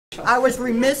I was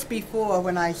remiss before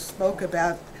when I spoke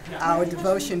about our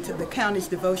devotion to the county's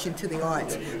devotion to the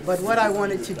arts. But what I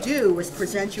wanted to do was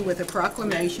present you with a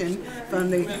proclamation from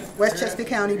the Westchester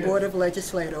County Board of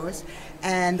Legislators.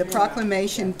 And the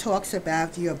proclamation talks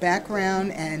about your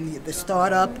background and the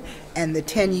startup and the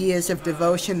 10 years of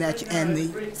devotion and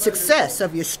the success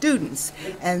of your students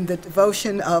and the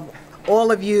devotion of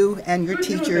all of you and your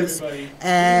teachers,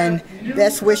 and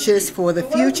best wishes for the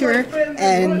future,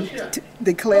 and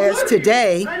declares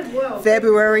today,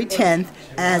 February 10th,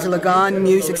 as Lagond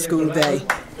Music School Day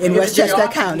in Westchester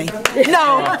County.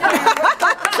 No,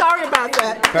 sorry about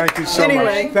that. Thank you so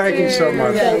much. Thank you so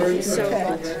much.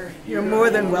 Okay. You're more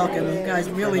than welcome. You guys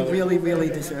really, really, really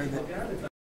deserve it.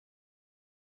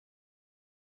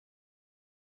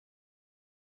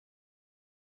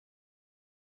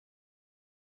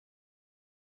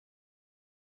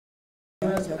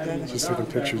 Just taking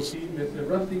pictures.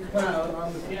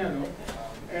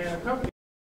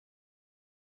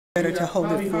 Better to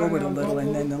hold it forward a little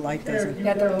and then the light doesn't.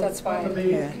 Yeah, that's why.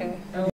 Yeah. Okay.